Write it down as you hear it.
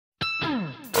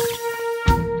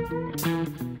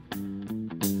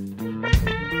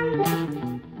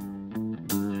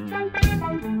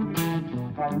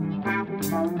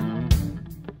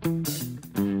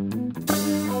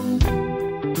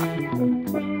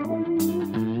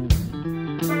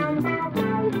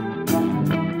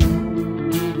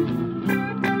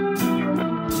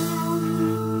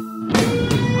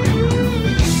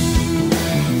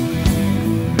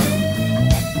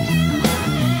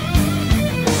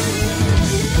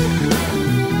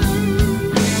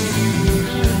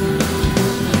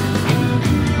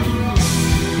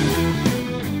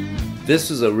This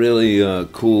is a really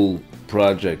cool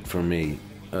project for me,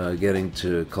 getting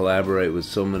to collaborate with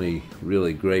so many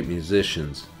really great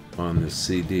musicians on this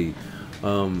CD.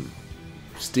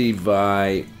 Steve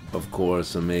Vai, of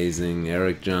course, amazing.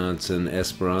 Eric Johnson,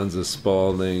 Esperanza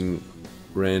Spalding,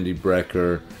 Randy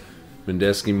Brecker,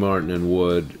 Medeski, Martin, and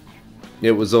Wood.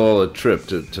 It was all a trip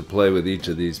to play with each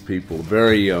of these people.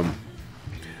 Very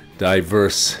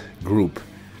diverse group.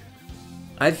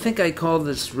 I think I called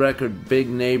this record Big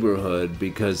Neighborhood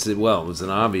because, it was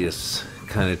an obvious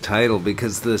kind of title,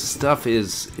 because the stuff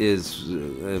it's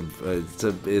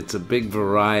a big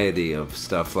variety of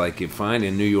stuff like you find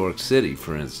in New York City,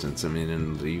 for instance. I mean,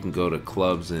 and you can go to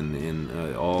clubs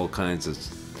in all kinds of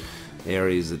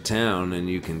areas of town, and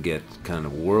you can get kind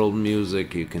of world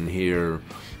music, you can hear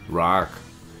rock,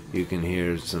 you can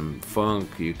hear some funk,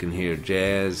 you can hear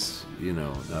jazz, you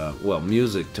know.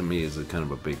 Music to me is a kind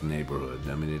of a big neighborhood.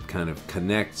 I mean, it kind of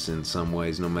connects in some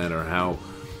ways, no matter how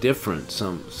different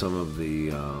some of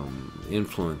the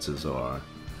influences are,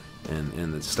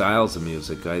 and the styles of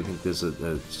music. I think there's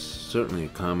certainly a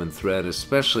common thread,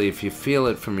 especially if you feel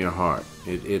it from your heart.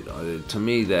 It to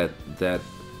me, that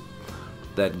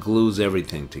glues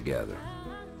everything together.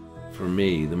 For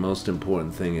me, the most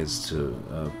important thing is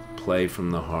to play from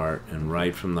the heart and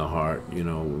write from the heart. You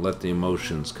know, let the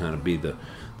emotions kind of be the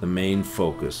main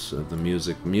focus of the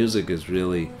music. Music is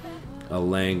really a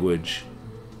language,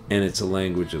 and it's a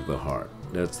language of the heart.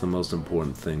 That's the most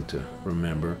important thing to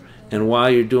remember. And while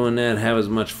you're doing that, have as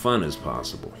much fun as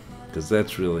possible, because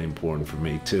that's really important for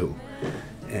me too.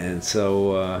 And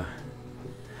so,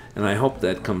 and I hope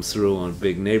that comes through on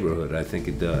Big Neighborhood. I think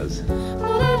it does.